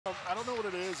don't know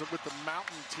what it is with the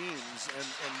mountain teams and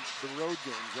the road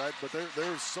games, right? But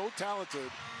they're so talented.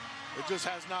 It just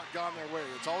has not gone their way.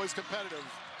 It's always competitive.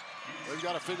 They've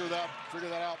got to figure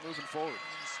that out moving forward.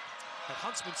 At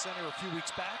Huntsman Center a few weeks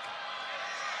back.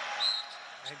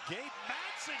 And Gabe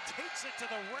Madsen takes it to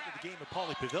the rack. The game at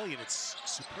Pauley Pavilion, it's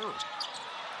superb.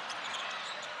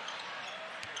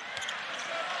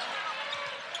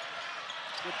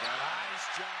 Good job. Nice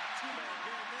job. Two-man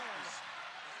game there.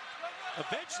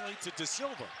 Eventually to De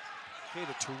Silva. Okay,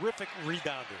 the terrific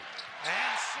rebounder.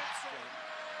 And Simpson.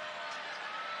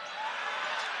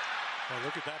 Now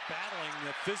look at that battling,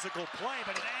 the physical play,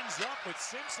 but it ends up with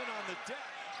Simpson on the deck.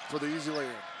 For the easy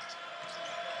lay-in.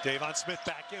 Davon Smith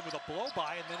back in with a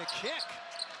blow-by and then a kick.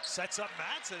 Sets up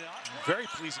Madsen. Very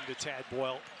pleasing to Tad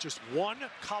Boyle. Just one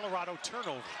Colorado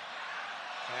turnover.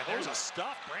 And there's a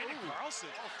stuff, Brandon Carlson.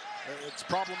 It's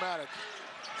problematic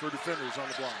for defenders on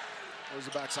the block. There's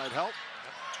the backside help.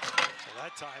 Yep. So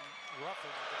that time,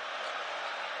 roughing.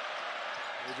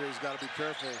 AJ's got to be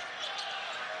careful.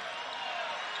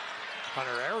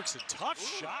 Hunter Erickson, tough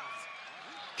shot.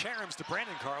 Karams to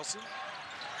Brandon Carlson.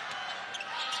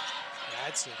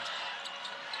 Madsen.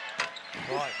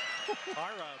 But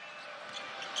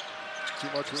too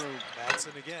much room.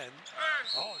 Madsen again.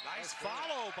 Oh, nice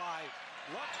follow by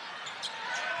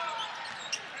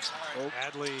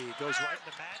Hadley goes right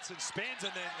into Madsen, spins,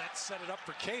 and then that set it up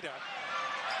for Keita.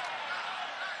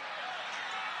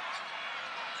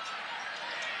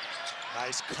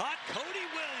 Nice cut, Cody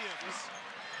Williams.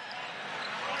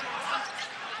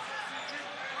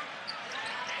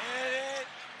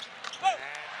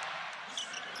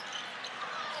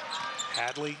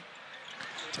 Hadley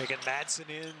taking Madsen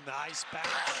in, nice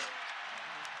bounce.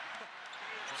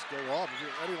 Just go up.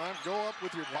 Eddie Lamb, go up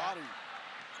with your body.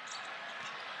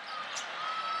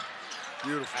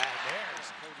 Beautiful. And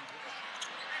there's Cody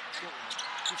Williams.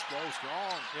 Just go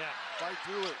strong. Yeah. Fight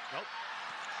through it. Nope.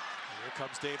 And here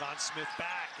comes Davon Smith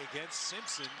back against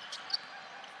Simpson.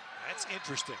 That's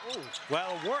interesting. Oh.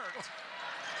 Well worked.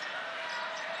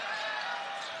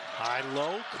 High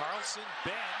low, Carlson,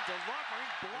 Ben,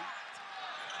 delivering, blocked.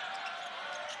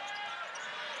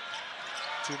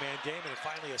 Two-man game, and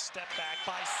finally a step back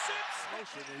by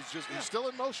Simpson. He's still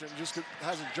in motion, just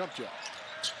hasn't jumped yet.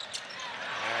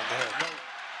 And there,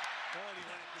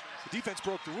 the defense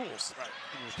broke the rules. Right.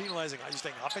 When you're penalizing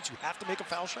high-staying offense, you have to make a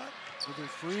foul shot. If they're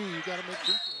free, you got to make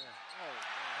free throws.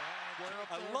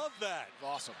 I love that.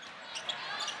 Awesome.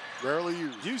 Rarely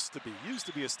used. Used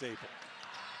to be a staple.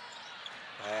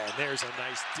 And there's a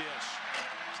nice dish.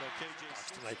 So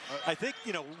KJ, I think,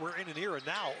 you know, we're in an era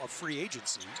now of free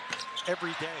agency.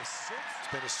 Every day, it's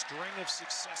been a string of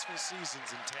successful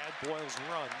seasons in Tad Boyle's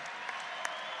run.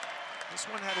 This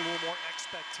one had a little more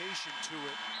expectation to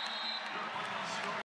it.